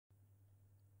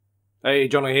Hey,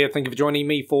 Jono here, thank you for joining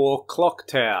me for Clock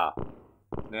Tower.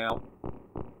 Now,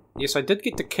 yes, I did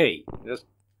get the key. Just,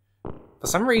 for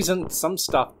some reason, some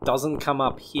stuff doesn't come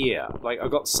up here. Like, I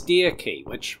got stair key,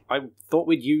 which I thought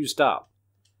we'd used up.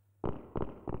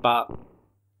 But,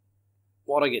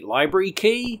 what, I get library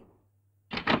key?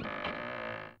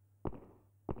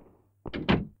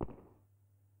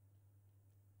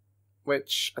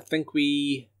 Which I think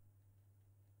we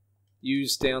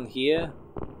used down here.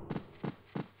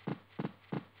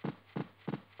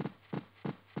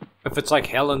 If it's like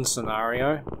Helen's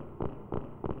scenario.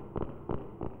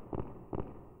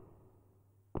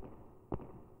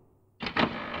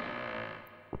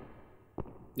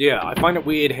 Yeah, I find it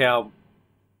weird how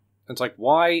it's like,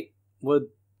 why would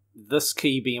this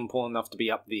key be important enough to be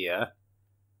up there?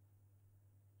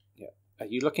 Yeah, are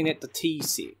you looking at the T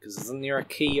set? Because isn't there a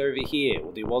key over here?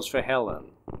 Well, there was for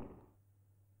Helen.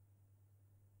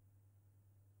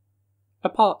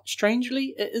 Apart,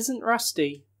 strangely, it isn't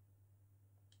rusty.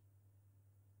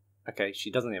 Okay, she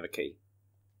doesn't have a key.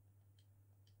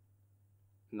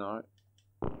 No.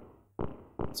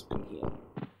 Let's look in here.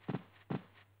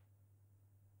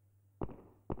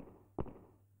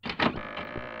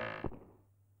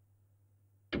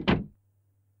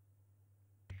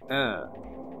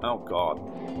 Oh god.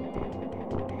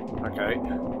 Okay.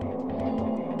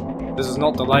 This is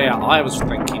not the layout I was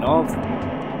thinking of.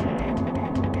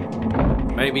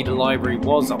 Maybe the library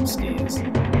was upstairs.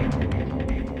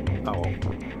 Oh well.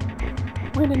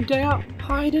 When in doubt,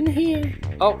 hide in here.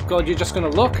 Oh god, you're just gonna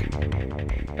look?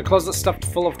 The closet's stuffed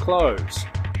full of clothes.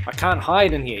 I can't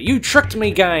hide in here. You tricked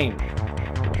me, game!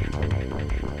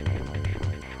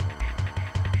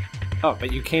 Oh,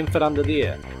 but you can fit under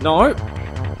there. No!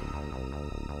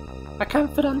 I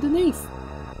can't fit underneath.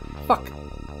 Fuck.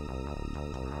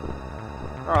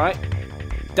 Alright.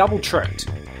 Double tricked.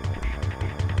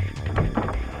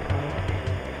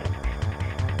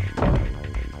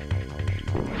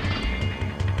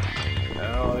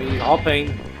 Oh, he's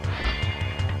hopping.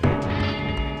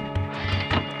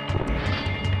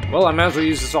 Well, I might as well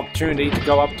use this opportunity to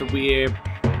go up to where...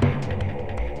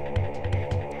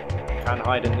 Can't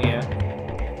hide in there.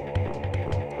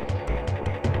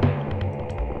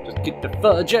 Just get the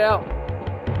fudge out.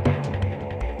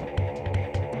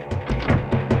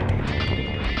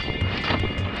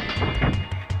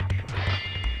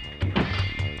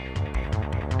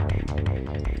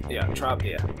 Yeah, try up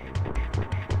here.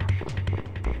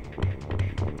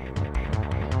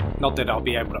 Not that I'll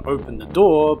be able to open the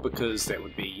door, because that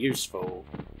would be useful.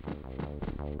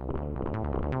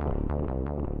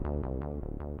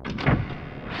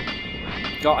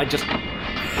 God, I just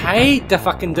hate the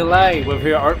fucking delay with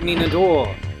her opening the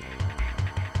door.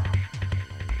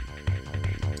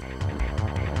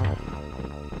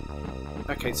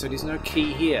 Okay, so there's no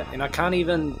key here, and I can't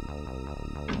even...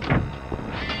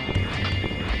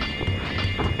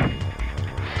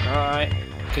 Alright,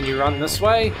 can you run this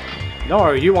way?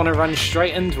 No, you want to run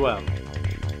straight into him.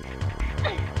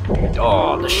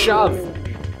 Oh, the shove!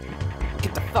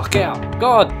 Get the fuck out!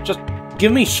 God, just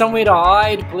give me somewhere to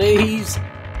hide, please!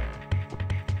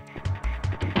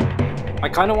 I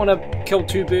kind of want to kill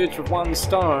two birds with one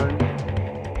stone.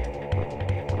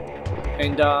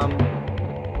 And,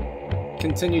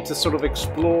 continue to sort of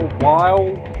explore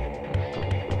while...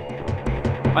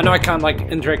 I know I can't, like,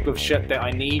 interact with shit that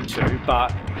I need to,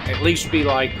 but at least be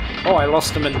like, oh, I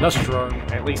lost him in this room,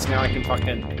 at least now I can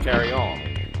fucking carry on.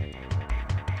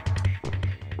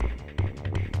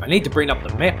 I need to bring up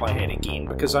the map I had again,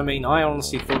 because, I mean, I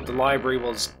honestly thought the library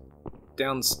was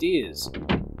downstairs.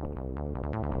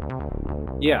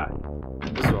 Yeah,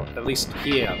 well, at least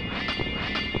here.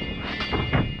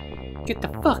 Get the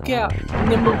fuck out,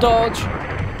 nimble dodge!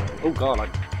 Oh god,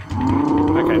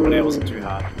 okay, but that wasn't too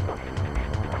hard.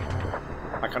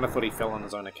 I kind of thought he fell on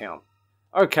his own account.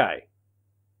 Okay.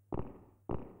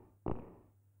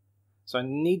 So I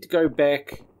need to go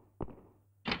back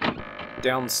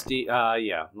downstairs.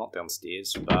 Yeah, not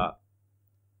downstairs, but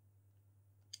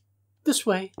this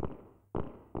way.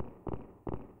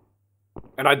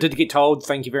 And I did get told,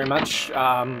 thank you very much,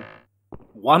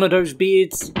 one of those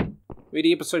beds where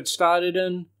the episode started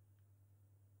in,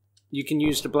 you can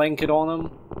use the blanket on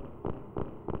them.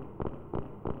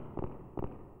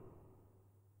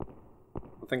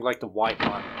 I think like the white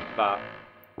one, but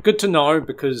good to know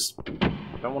because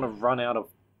I don't want to run out of,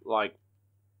 like,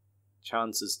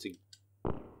 chances to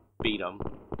beat him.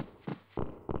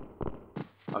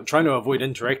 I'm trying to avoid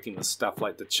interacting with stuff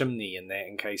like the chimney and that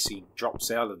in case he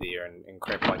drops out of there and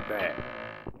crap like that.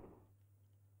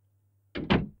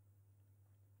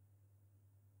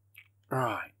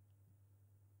 Right.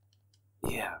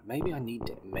 Yeah, maybe I need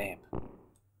that map.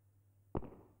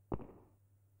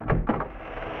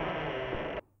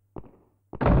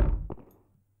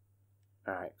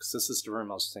 because this is the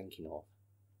room I was thinking of.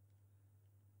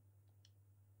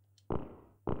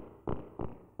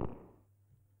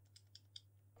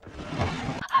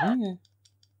 Yeah.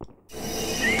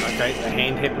 Okay, the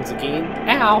hand happens again.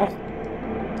 Ow!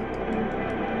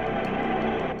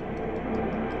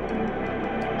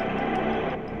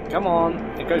 Come on,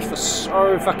 it goes for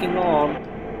so fucking long.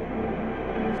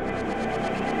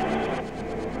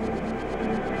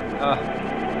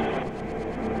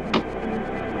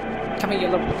 Come here, you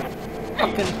little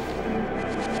fucking...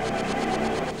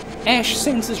 Ash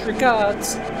sends his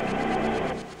regards.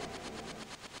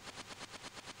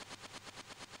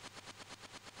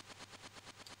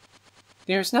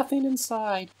 There's nothing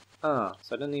inside. Ah,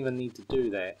 so I didn't even need to do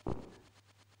that.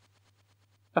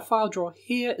 A file drawer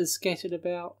here is scattered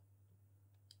about.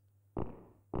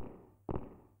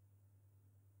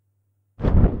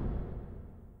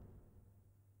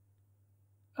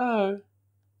 Oh.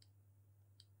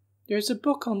 There's a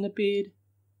book on the bed.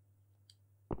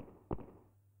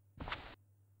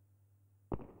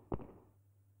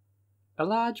 A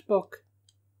large book.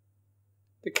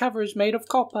 The cover is made of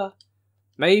copper.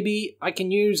 Maybe I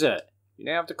can use it. You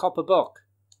now have the copper book.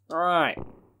 Alright.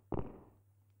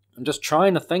 I'm just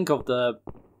trying to think of the,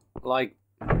 like,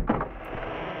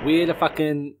 where the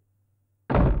fucking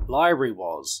library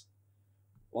was.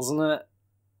 Wasn't it?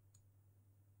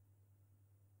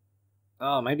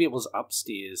 Oh, maybe it was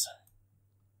upstairs.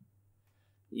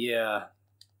 Yeah.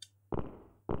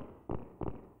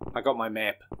 I got my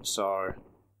map, so...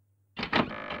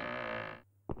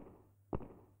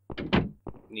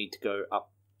 need to go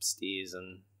upstairs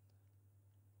and...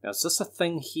 Now, is this a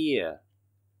thing here?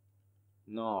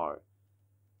 No.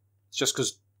 It's just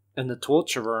because in the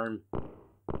torture room,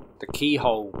 the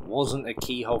keyhole wasn't a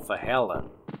keyhole for Helen.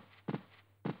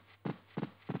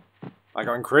 I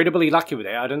got incredibly lucky with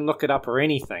it. I didn't look it up or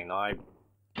anything. I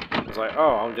was like,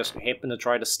 oh, I'll just happen to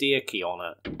try the stair key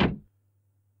on it.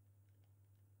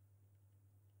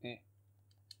 Yeah.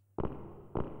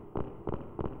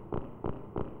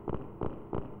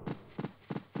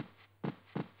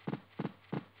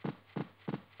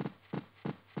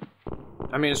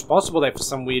 I mean, it's possible that for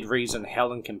some weird reason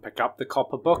Helen can pick up the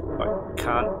copper book, but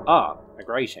can't... Ah, a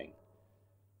grating.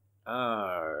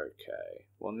 Okay.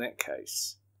 Well, in that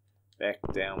case, back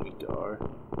down we go.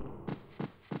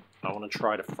 I want to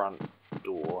try the front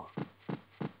door.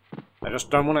 I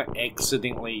just don't want to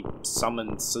accidentally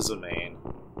summon Scissorman.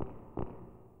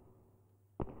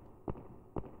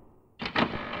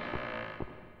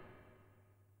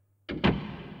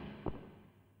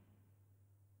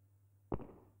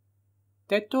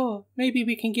 That door. Maybe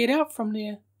we can get out from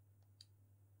there.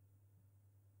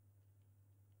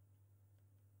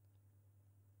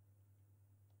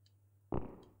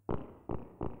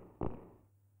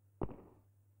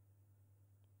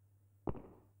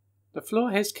 The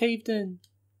floor has caved in.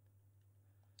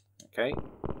 Okay.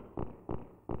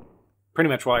 Pretty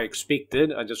much what I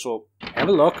expected. I just thought, have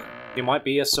a look. There might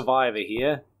be a survivor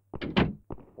here.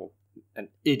 Or an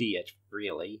idiot,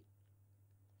 really.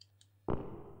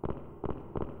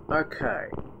 Okay.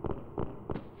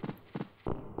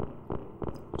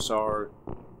 So,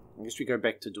 I guess we go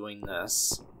back to doing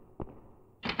this.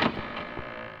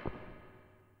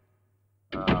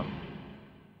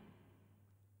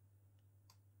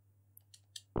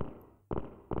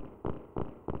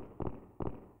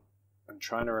 I'm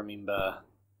trying to remember...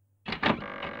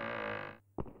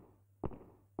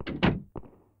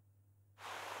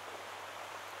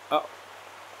 Oh.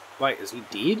 Wait, is he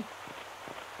dead?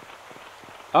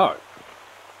 Oh.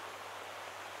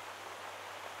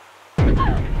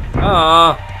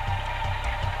 Ah.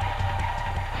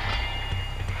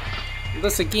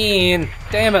 This again.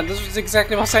 Damn it, this was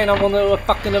exactly what I was saying I want to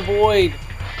fucking avoid.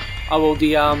 Oh well,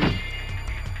 the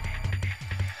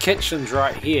kitchen's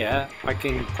right here. I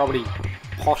can probably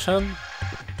pot him.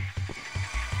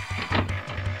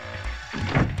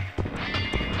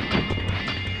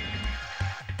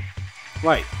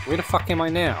 Wait, where the fuck am I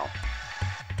now?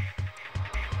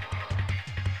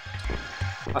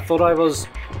 I thought I was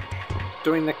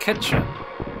doing the kitchen.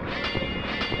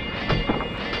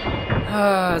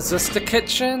 Is this the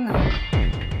kitchen?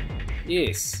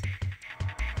 Yes.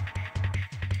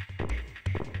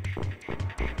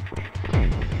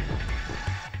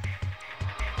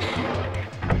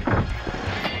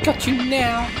 Got you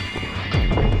now.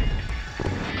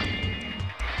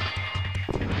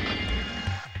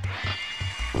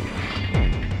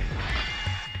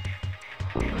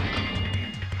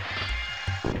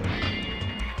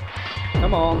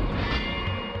 Come on.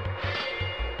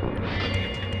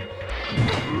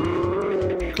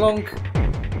 Clunk.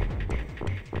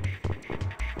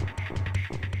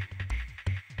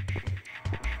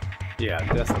 Yeah,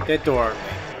 that door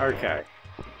opening. Okay.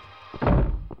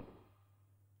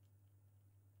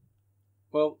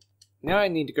 Well, now I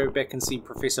need to go back and see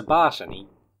Professor Barton. He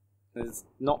is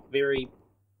not very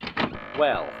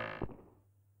well.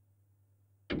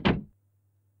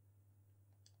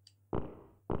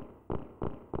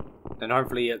 And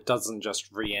hopefully it doesn't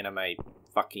just reanimate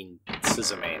fucking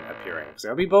Scissorman appearing, because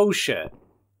that'll be bullshit.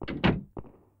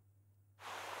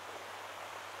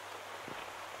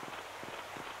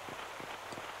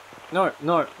 No,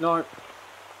 no, no.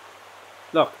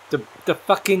 Look, the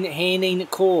fucking hanging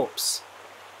corpse.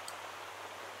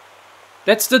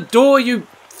 That's the door, you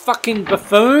fucking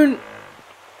buffoon!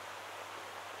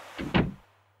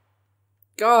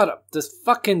 God, this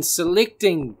fucking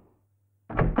selecting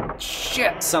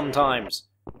shit sometimes.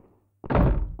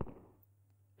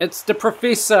 It's the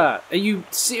professor. Are you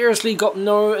seriously got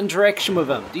no interaction with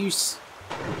him? Do you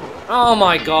oh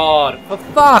my god, for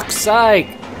fuck's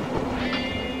sake!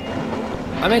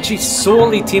 I'm actually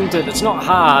sorely tempted, it's not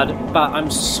hard, but I'm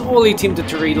sorely tempted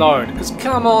to reload. Because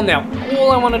come on now,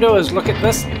 all I want to do is look at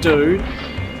this dude,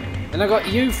 and I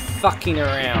got you fucking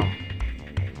around.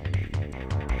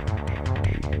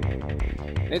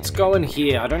 Let's go in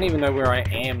here, I don't even know where I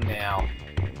am now.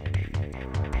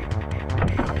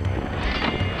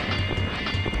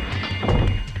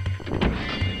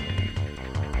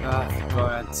 Ah, for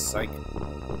God's sake.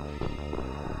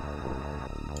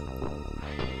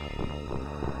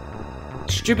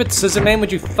 Stupid Scissorman,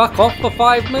 would you fuck off for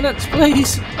 5 minutes,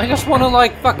 please? I just want to,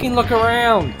 like, fucking look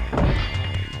around.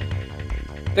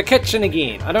 The kitchen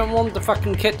again. I don't want the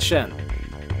fucking kitchen.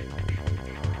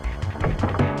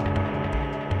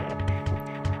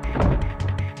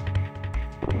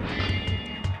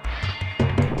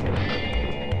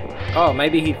 Oh,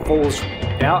 maybe he falls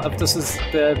out if this is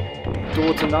the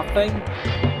door to nothing?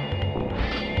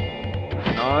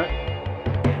 No.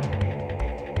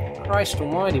 Christ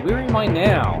almighty, where am I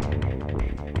now?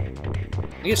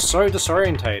 I get so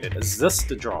disorientated. Is this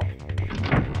the drop?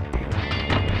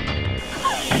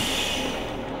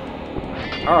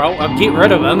 Alright, I'll get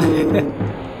rid of him.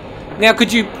 Now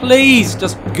could you please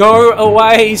just go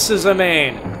away,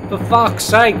 Scissorman? For fuck's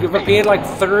sake, you've appeared like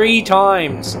 3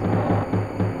 times.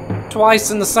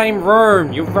 Twice in the same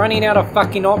room. You're running out of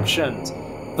fucking options.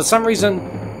 For some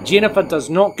reason, Jennifer does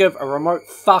not give a remote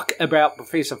fuck about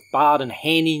Professor Barton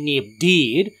hanging there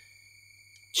dead.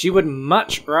 She would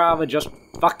much rather just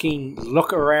fucking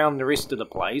look around the rest of the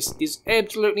place. There's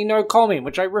absolutely no comment,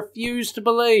 which I refuse to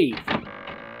believe.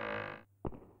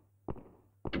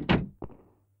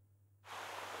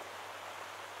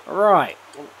 Alright,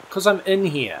 because I'm in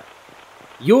here.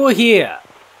 You're here.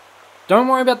 Don't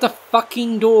worry about the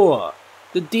fucking door.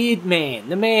 The dead man,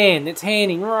 the man that's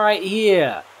hanging right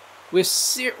here. We're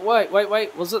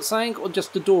wait, was it saying or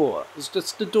just the door? It's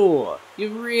just the door. You're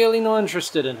really not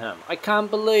interested in him. I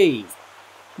can't believe.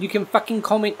 You can fucking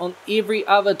comment on every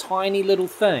other tiny little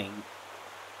thing,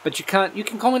 but you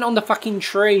can comment on the fucking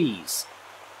trees.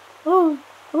 Oh,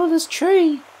 this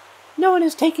tree. No one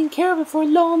has taken care of it for a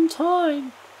long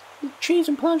time. The trees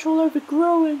and plants are all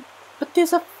overgrown. But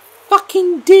there's a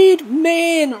fucking dead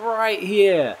man right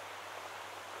here.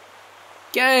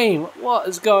 Game, what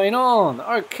is going on?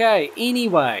 Okay,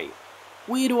 anyway,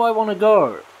 where do I want to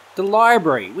go? The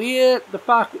library. Where the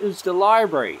fuck is the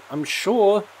library? I'm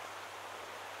sure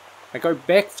I go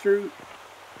back through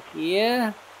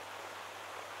here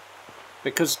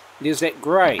because there's that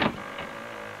grate.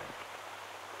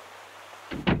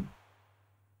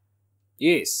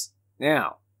 Yes.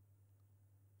 Now,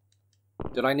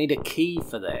 did I need a key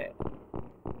for that?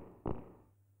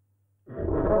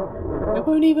 It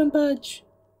won't even budge.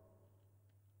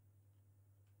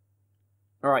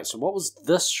 Alright, so what was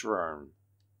this room?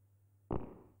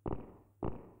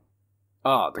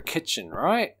 Ah, the kitchen,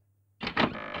 right?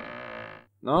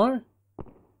 No?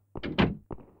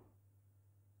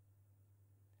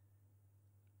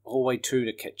 All the way to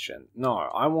the kitchen. No,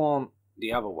 I want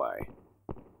the other way.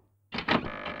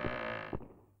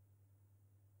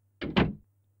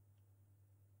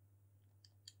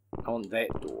 I want that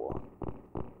door.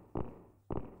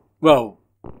 Well,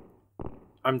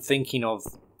 I'm thinking of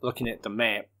looking at the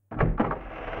map,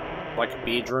 like a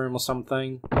bedroom or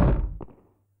something.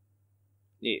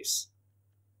 Yes.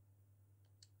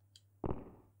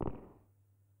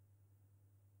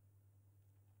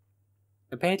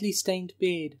 A badly stained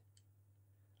bed.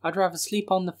 I'd rather sleep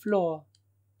on the floor.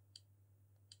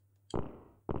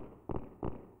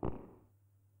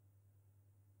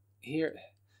 Here.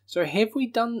 So have we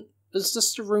done... Is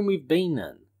this the room we've been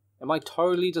in? Am I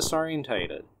totally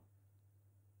disorientated?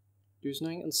 There's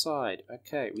nothing inside.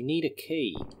 Okay, we need a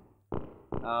key.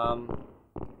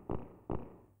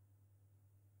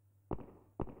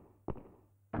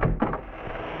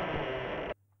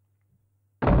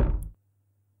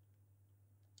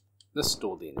 this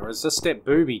door then? Or is this that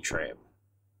booby trap?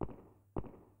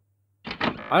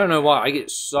 I don't know why, I get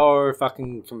so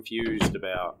fucking confused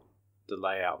about the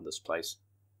layout of this place.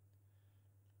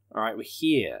 Alright, we're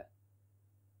here.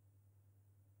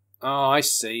 Oh, I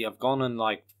see. I've gone in,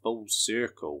 like, full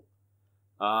circle.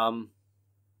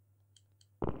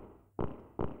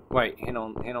 Wait, hang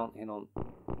on.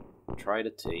 Try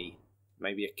the T.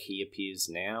 Maybe a key appears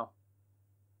now?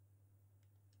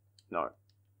 No.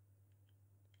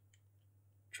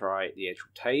 Try the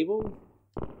actual table.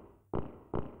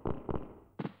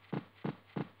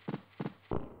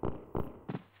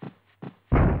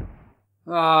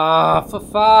 Ah, for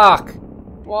fuck!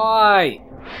 Why?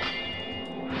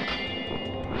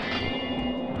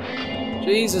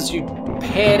 Jesus, you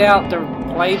pad out the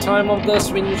playtime of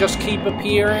this when you just keep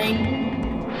appearing?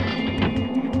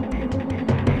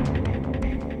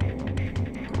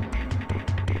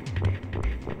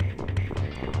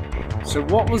 So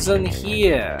what was in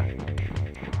here?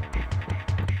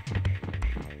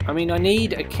 I mean, I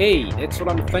need a key, that's what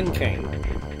I'm thinking.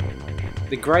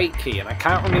 The great key, and I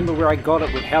can't remember where I got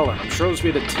it with Helen. I'm sure it was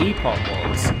where the teapot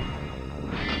was.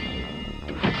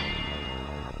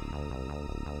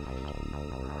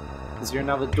 Is there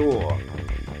another door?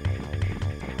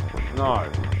 No.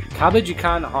 Cupboard you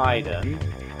can't hide in.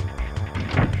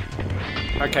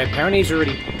 Okay, apparently he's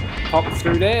already popped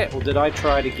through there, or did I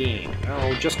try it again?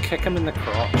 Oh, just kick him in the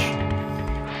crotch.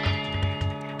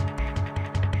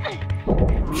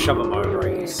 Shove him over,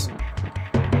 I guess.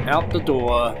 Out the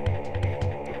door.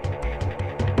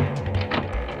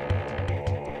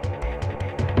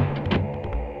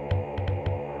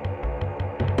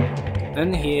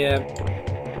 In here.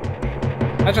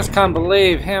 I just can't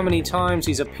believe how many times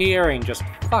he's appearing. Just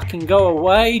fucking go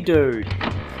away, dude.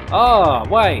 Oh,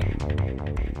 wait.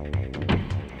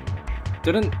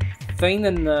 Didn't thing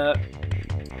in the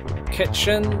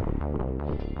kitchen?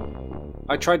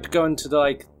 I tried to go into the,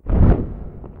 like...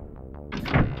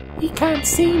 He can't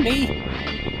see me.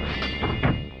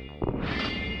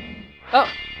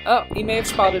 Oh, he may have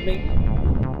spotted me.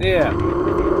 There.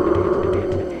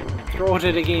 Throw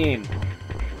it again.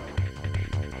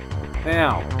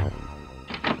 Now.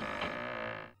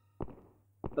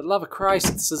 For the love of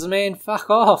Christ, Scissorman, fuck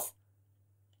off!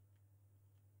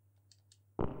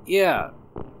 Yeah.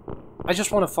 I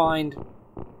just want to find...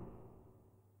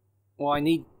 Well, I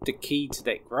need the key to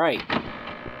that grate.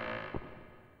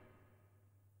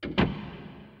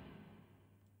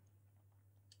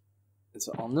 Is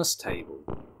it on this table?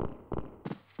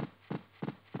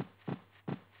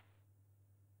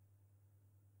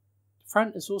 The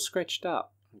front is all scratched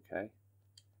up. Okay.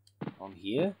 On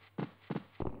here?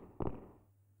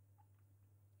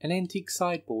 An antique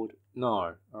sideboard.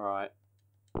 No. Alright.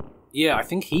 Yeah, I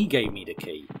think he gave me the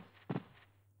key.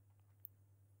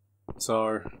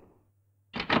 So...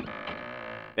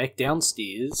 Back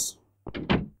downstairs.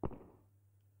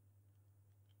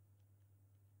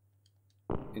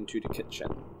 Into the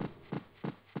kitchen.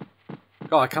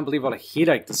 God, I can't believe what a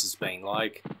headache this has been.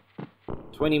 Like,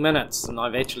 20 minutes and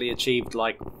I've actually achieved,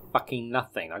 like, fucking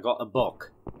nothing. I got a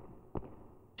book.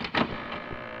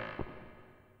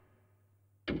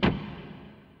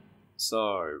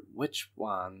 So, which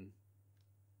one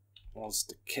was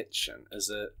the kitchen? Is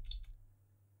it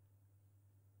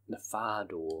the far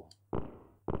door?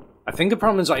 I think the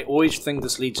problem is I always think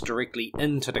this leads directly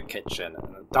into the kitchen,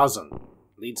 and it doesn't.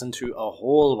 It leads into a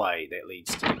hallway that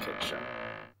leads to the kitchen.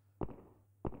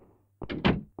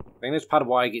 I think that's part of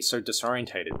why I get so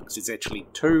disorientated, because there's actually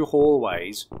two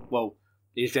hallways. Well,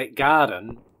 there's that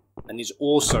garden, and there's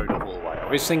also the hallway. I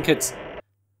always think it's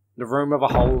the room with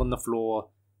a hole in the floor,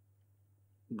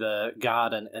 the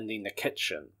garden, and then the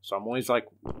kitchen. So I'm always like,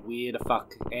 where the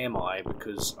fuck am I?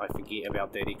 Because I forget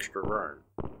about that extra room.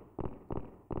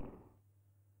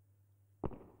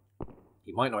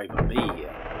 He might not even be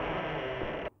here.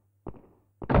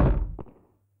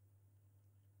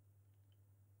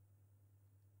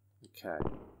 Okay.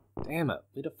 Damn it,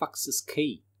 where the fuck's this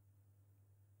key?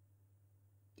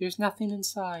 There's nothing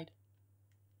inside.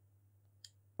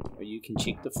 Or you can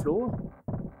check the floor?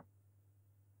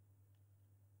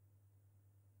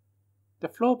 The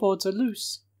floorboards are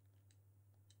loose.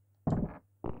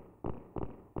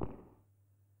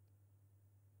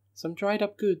 Some dried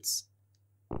up goods.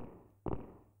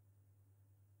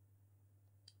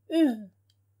 Ugh.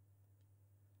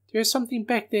 There's something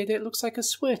back there that looks like a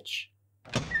switch.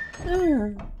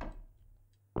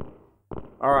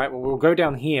 Alright, well we'll go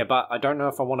down here, but I don't know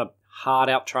if I want to hard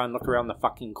out try and look around the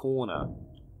fucking corner.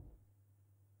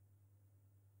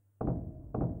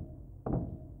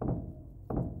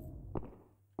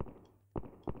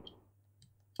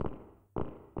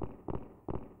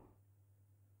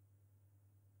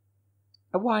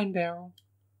 A wine barrel.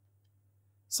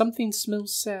 Something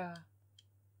smells sour.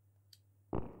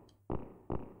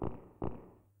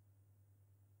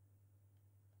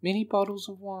 Many bottles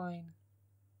of wine.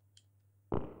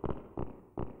 The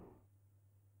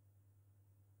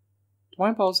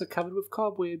wine bottles are covered with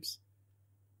cobwebs.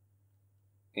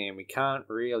 And we can't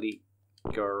really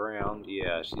go around.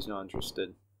 Yeah, she's not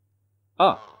interested.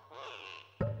 Oh.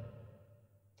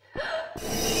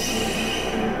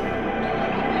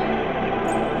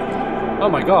 Oh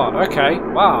my god, okay,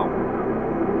 wow.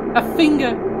 A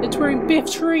finger! It's wearing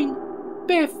Beth's ring!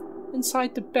 Beth!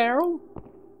 Inside the barrel?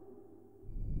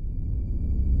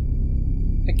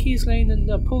 A key's laying in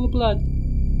the pool of blood.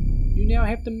 You now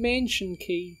have the mansion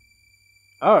key.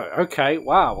 Oh, okay,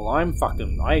 wow, well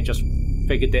I just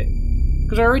figured that...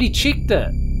 Because I already checked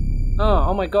it!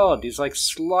 Oh my god, it's like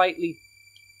slightly...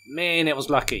 Man, that was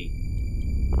lucky.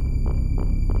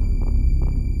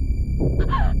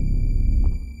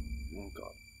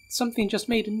 Something just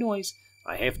made a noise.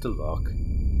 I have to look.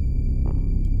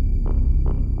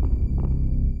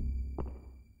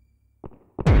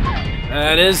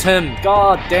 That is him.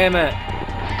 God damn it.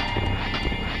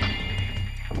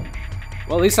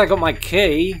 Well, at least I got my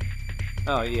key.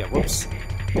 Oh yeah, whoops.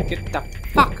 Get the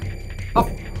fuck off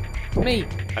me.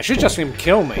 I should just let him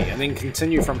kill me and then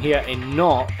continue from here and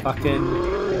not fucking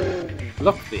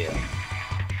look there.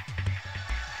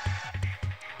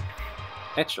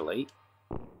 Actually...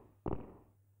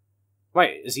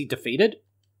 Wait, is he defeated?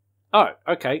 Oh,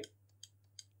 okay.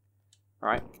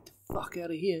 Alright, get the fuck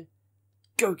out of here.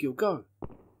 Go, Gil, go.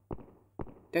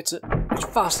 That's it. As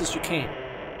fast as you can.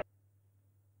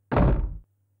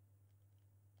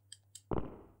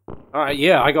 Alright,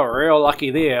 yeah, I got real lucky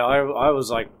there. I was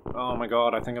like, oh my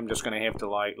god, I think I'm just gonna have to,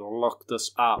 like, look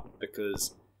this up,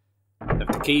 because if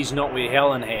the key's not where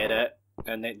Helen had it,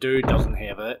 and that dude doesn't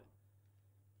have it,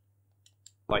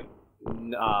 like,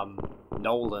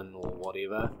 Nolan or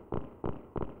whatever,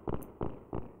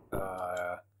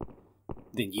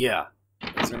 then yeah,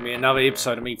 it's gonna be another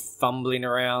episode of me fumbling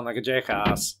around like a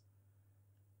jackass.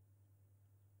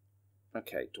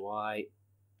 Okay, do I...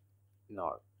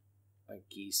 No. I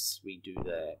guess we do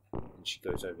that. And she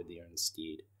goes over there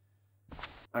instead.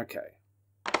 Okay.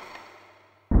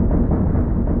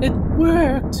 It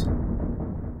worked!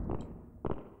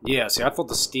 Yeah, see, I thought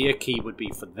the stair key would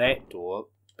be for that door,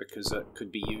 because it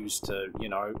could be used to, you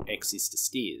know, access the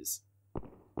stairs.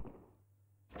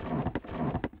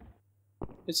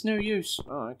 It's no use.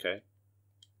 Oh, okay.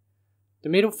 The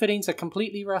metal fittings are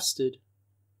completely rusted.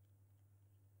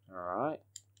 Alright.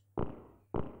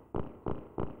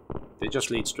 That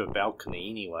just leads to a balcony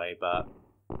anyway, but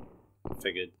I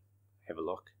figured, have a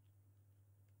look.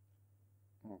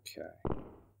 Okay.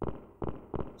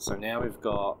 So now we've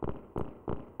got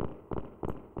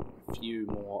a few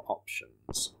more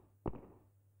options.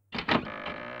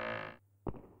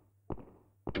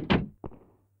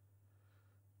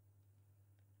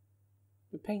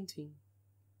 The painting.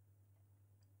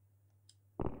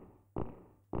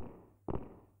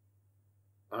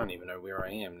 I don't even know where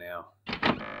I am now.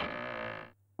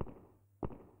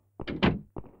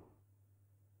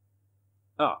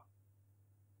 Oh.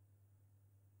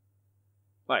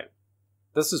 Wait.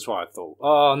 This is what I thought.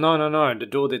 Oh, no, no, no. The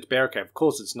door that's barricaded. Of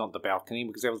course it's not the balcony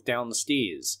because that was down the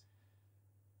stairs.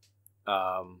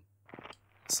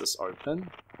 Is this open?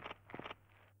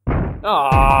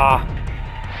 Ah!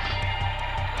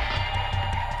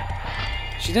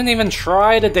 She didn't even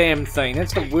try the damn thing.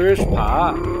 That's the worst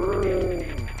part.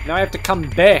 Now I have to come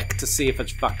back to see if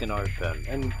it's fucking open.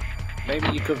 And maybe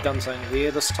you could have done something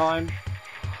there this time.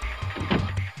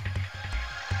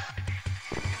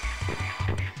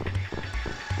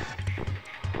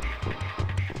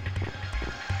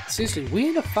 Seriously,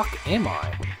 where the fuck am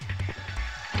I?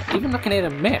 Even looking at a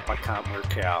map, I can't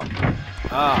work out.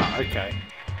 Ah, okay.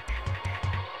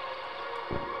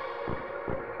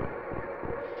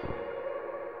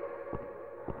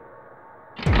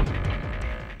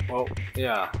 Well,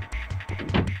 yeah.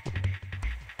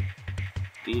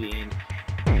 Dead end.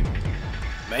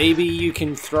 Maybe you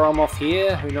can throw them off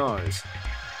here? Who knows?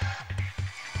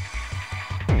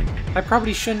 I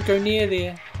probably shouldn't go near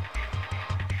there.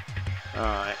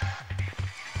 Alright.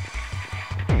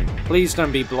 Please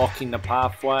don't be blocking the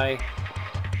pathway.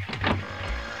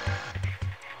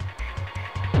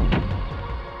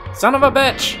 Son of a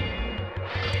bitch!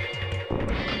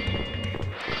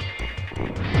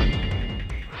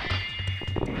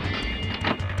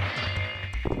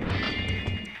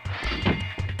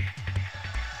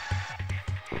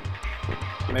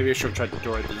 Maybe I should have tried the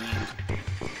door at the end.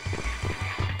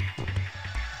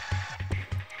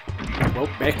 Well,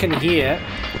 back in here,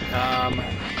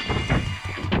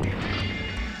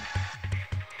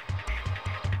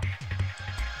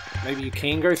 Maybe you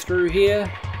can go through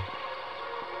here?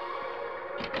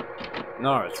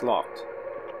 No, it's locked.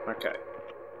 Okay.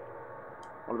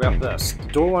 What about this? The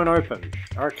door won't open.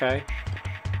 Okay.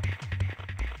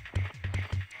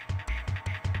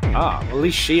 Ah, well, at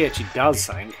least she actually does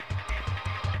something.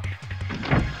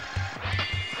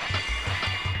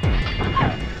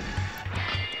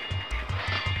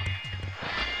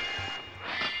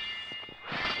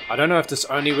 I don't know if this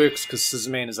only works because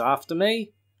Scissorman is after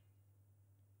me.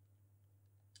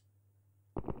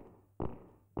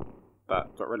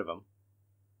 But got rid of him.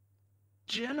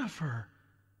 Jennifer!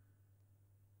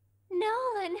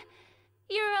 Nolan,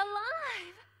 you're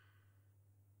alive!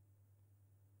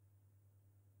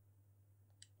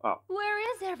 Oh.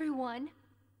 Where is everyone?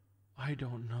 I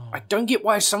don't know. I don't get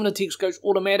why some of the text goes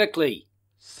automatically.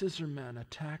 Scissorman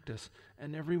attacked us,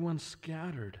 and everyone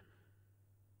scattered.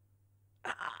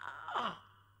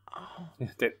 Oh.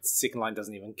 That second line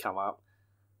doesn't even come up.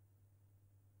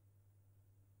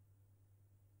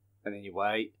 And then you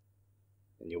wait.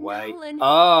 And you wait. Nolan,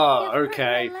 Oh, you've hurt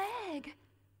okay. your leg.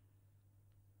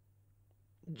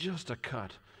 Just a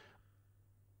cut.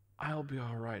 I'll be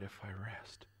alright if I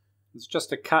rest. It's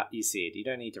just a cut, you said. You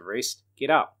don't need to rest.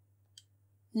 Get up.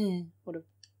 What a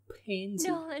pansy.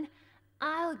 Nolan,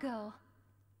 I'll go.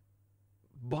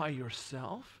 By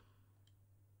yourself?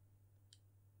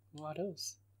 What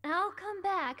else? I'll come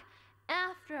back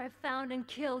after I've found and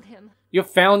killed him. You've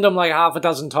found him like half a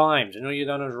dozen times, and all you've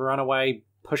done is run away,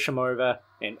 push him over,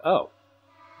 and oh,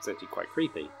 it's actually quite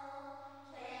creepy.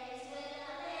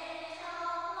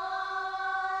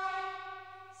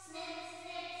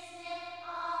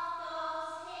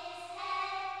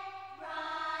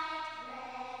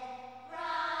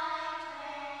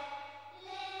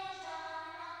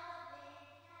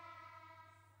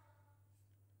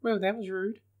 Well, that was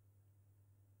rude.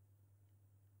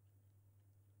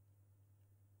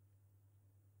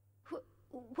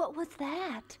 What was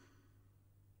that?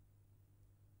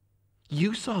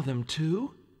 You saw them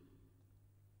too?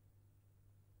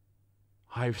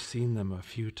 I've seen them a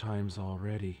few times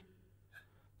already.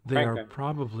 They are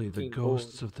probably the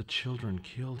ghosts of the children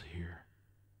killed here.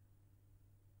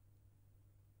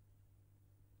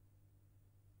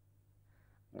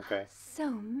 Okay. So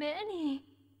many.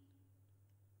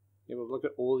 Yeah, but look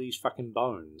at all these fucking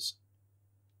bones.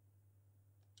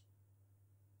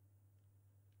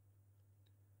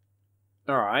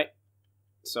 Alright.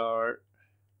 So,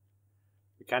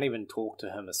 we can't even talk to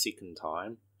him a second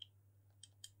time.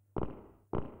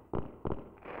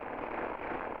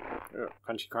 Oh,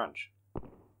 crunchy crunch.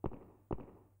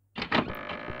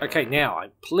 Okay, now,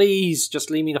 please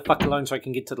just leave me the fuck alone so I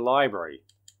can get to the library.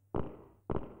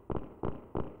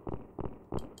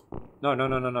 No, no,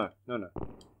 no, no, no, no, no.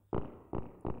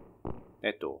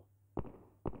 That door.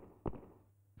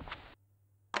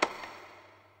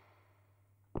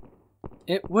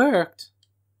 It worked!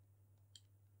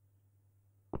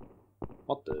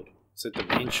 What did? Is it the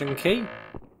dimension key?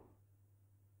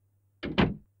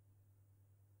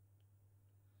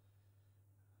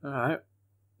 Alright.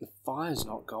 The fire's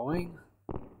not going.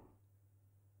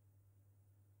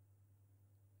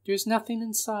 There's nothing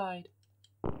inside.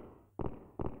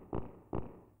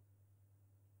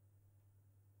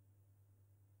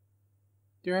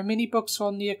 There are many books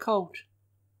on the occult.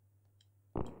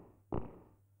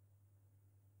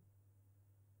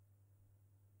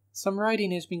 Some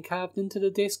writing has been carved into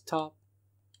the desktop.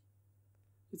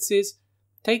 It says,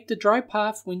 take the dry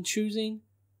path when choosing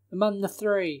among the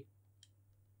three.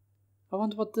 I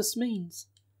wonder what this means.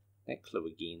 That clue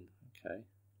again. Okay.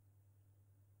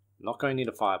 Not going near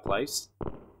the fireplace.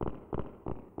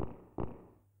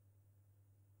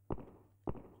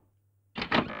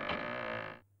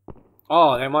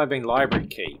 Oh, that might have been library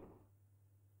key.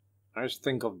 I just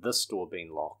think of this door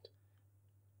being locked.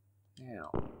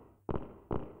 Now.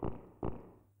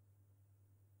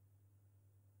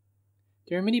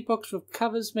 There are many books with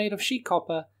covers made of sheet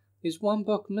copper. There's one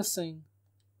book missing.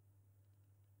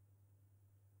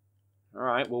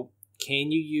 Alright, well,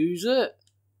 can you use it?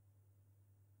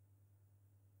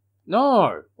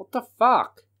 No! What the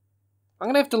fuck? I'm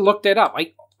gonna have to look that up.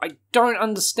 I don't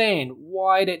understand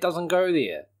why that doesn't go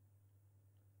there.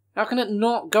 How can it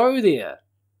not go there?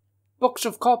 Books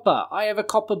of copper. I have a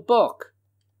copper book.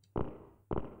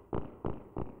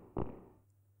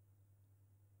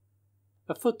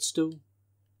 A footstool.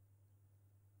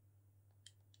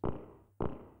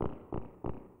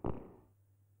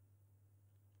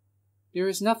 There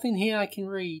is nothing here I can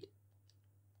read.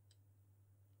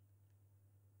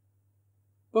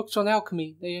 Books on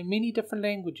alchemy. They are in many different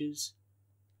languages.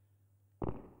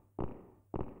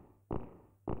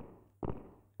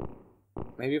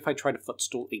 Maybe if I try to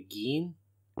footstool again?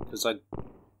 Because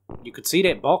you could see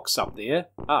that box up there.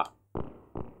 Ah.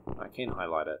 I can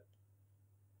highlight it.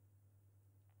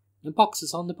 The box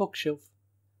is on the bookshelf.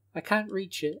 I can't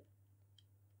reach it.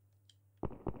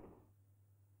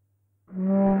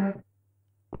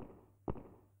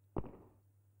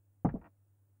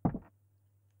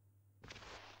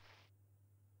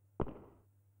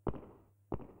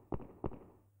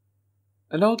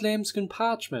 An old lambskin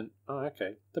parchment. Oh,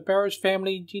 okay. The Barrows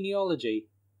family genealogy.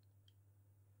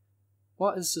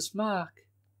 What is this mark?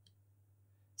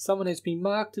 Someone has been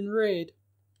marked in red.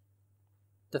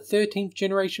 The 13th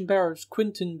generation Barrows,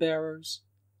 Quinton Barrows.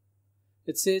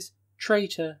 It says,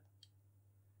 traitor.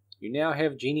 You now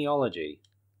have genealogy.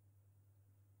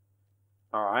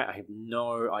 Alright, I have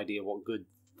no idea what good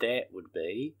that would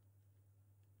be.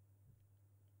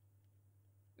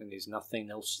 And there's nothing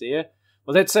else there.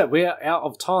 Well, that's it. We're out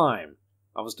of time.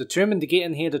 I was determined to get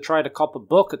in here to try to cop a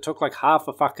book. It took like half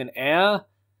a fucking hour.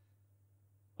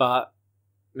 But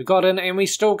we got in and we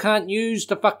still can't use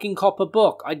the fucking copper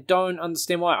book. I don't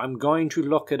understand why. I'm going to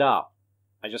look it up.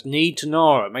 I just need to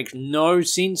know. It makes no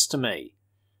sense to me.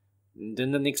 And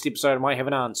in the next episode I might have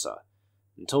an answer.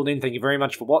 Until then, thank you very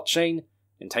much for watching,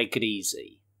 and take it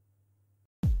easy.